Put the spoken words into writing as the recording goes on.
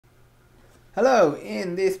Hello,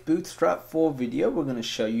 in this Bootstrap 4 video we're going to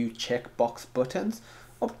show you checkbox buttons.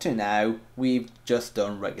 Up to now we've just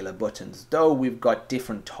done regular buttons, though we've got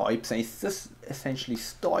different types and it's just essentially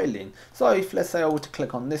styling. So if let's say I were to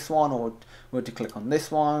click on this one, or were to click on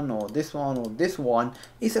this one, or this one, or this one,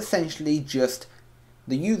 it's essentially just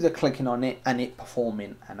the user clicking on it and it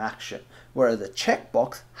performing an action, whereas the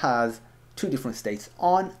checkbox has two different states,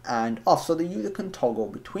 on and off, so the user can toggle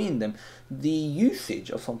between them. The usage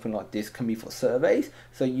of something like this can be for surveys,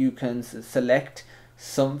 so you can select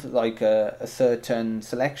something like a certain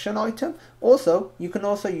selection item. Also, you can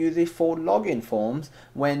also use it for login forms.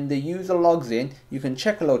 When the user logs in, you can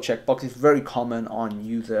check a little checkbox. It's very common on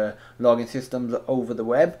user login systems over the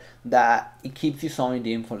web that it keeps you signed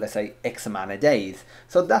in for, let's say, X amount of days.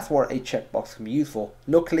 So that's what a checkbox can be used for.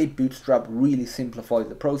 Luckily, Bootstrap really simplifies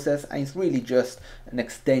the process, and it's really just an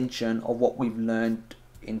extension of what we've learned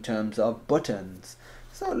in terms of buttons.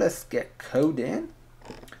 So let's get code in.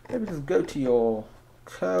 Maybe just go to your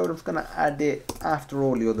code. I'm just going to add it after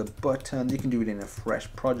all the other buttons. You can do it in a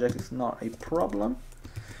fresh project, it's not a problem.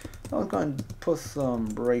 So I'm going to put some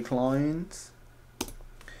break lines,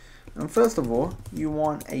 and first of all you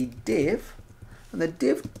want a div, and the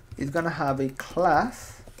div is going to have a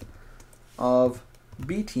class of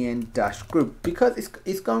btn-group because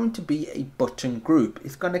it's going to be a button group.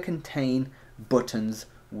 It's going to contain buttons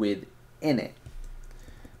within it.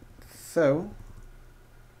 So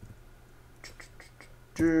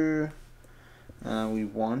we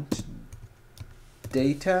want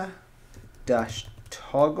data dash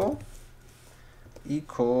toggle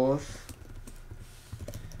equals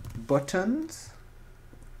buttons,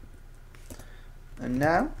 and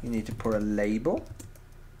now you need to put a label,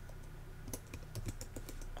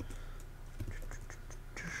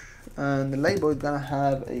 and the label is going to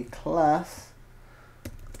have a class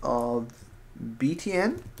of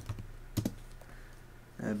btn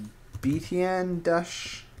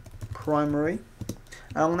dash primary,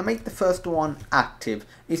 and I'm going to make the first one active.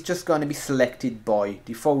 It's just going to be selected by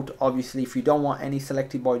default. Obviously, if you don't want any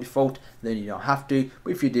selected by default, then you don't have to,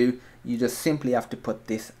 but if you do, you just simply have to put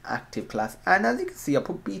this active class. And as you can see, I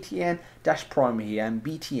put btn dash primary here, and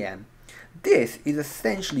btn. This is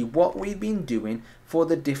essentially what we've been doing for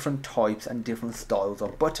the different types and different styles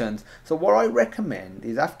of buttons. So what I recommend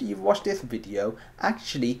is, after you've watched this video,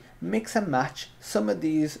 actually mix and match some of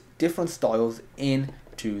these different styles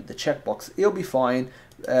into the checkbox. It'll be fine.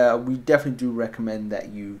 We definitely do recommend that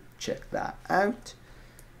you check that out.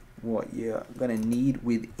 What you're going to need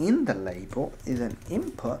within the label is an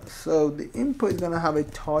input. So the input is going to have a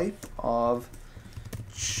type of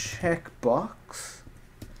checkbox.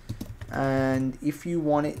 And if you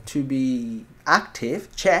want it to be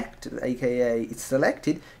active, checked, aka it's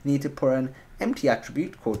selected, you need to put an empty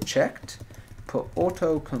attribute called checked, put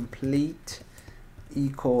autocomplete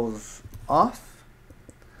equals off,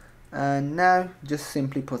 and now just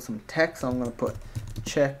simply put some text. I'm going to put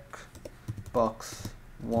checkbox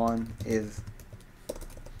 1 is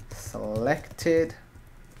selected.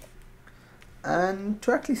 And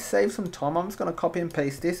to actually save some time, I'm just going to copy and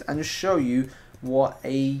paste this and just show you what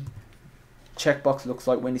a checkbox looks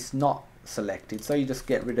like when it's not selected. So you just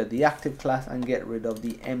get rid of the active class and get rid of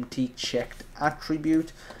the empty checked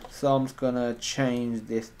attribute. So I'm just gonna change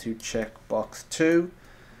this to checkbox 2,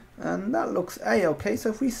 and that looks a-okay. So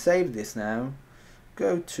if we save this now,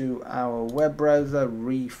 go to our web browser,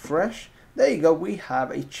 refresh, there you go, we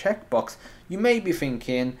have a checkbox. You may be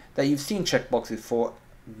thinking that you've seen checkboxes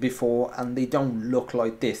before and they don't look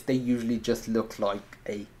like this. They usually just look like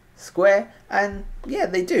a square, and yeah,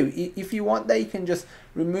 they do. If you want, you can just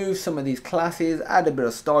remove some of these classes, add a bit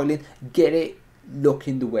of styling, get it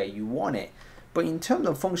looking the way you want it. But in terms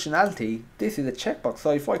of functionality, this is a checkbox.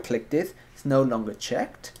 So if I click this, it's no longer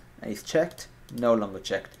checked, it's checked, no longer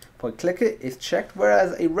checked. If I click it, it's checked.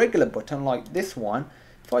 Whereas a regular button like this one,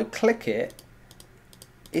 if I click it,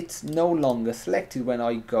 it's no longer selected when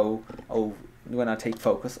I go over, when I take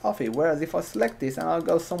focus off it. Whereas if I select this and I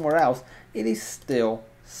go somewhere else, it is still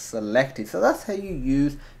selected. So that's how you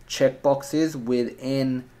use checkboxes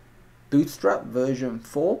within Bootstrap version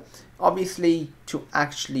 4. Obviously, to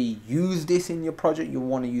actually use this in your project, you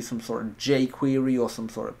want to use some sort of jQuery or some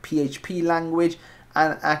sort of PHP language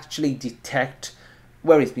and actually detect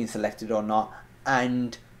where it's been selected or not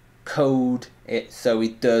and code it so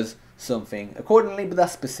it does something accordingly, but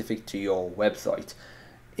that's specific to your website.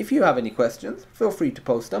 If you have any questions, feel free to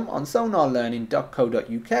post them on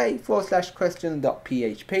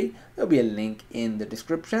sonarlearning.co.uk/questions.php. There'll be a link in the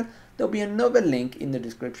description. There'll be another link in the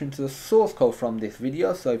description to the source code from this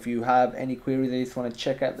video. So if you have any queries or you just want to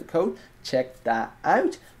check out the code, check that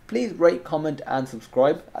out. Please rate, comment and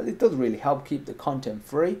subscribe, as it does really help keep the content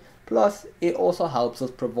free. Plus it also helps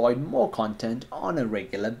us provide more content on a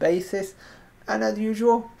regular basis. And as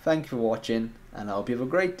usual, thank you for watching and I hope you have a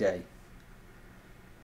great day.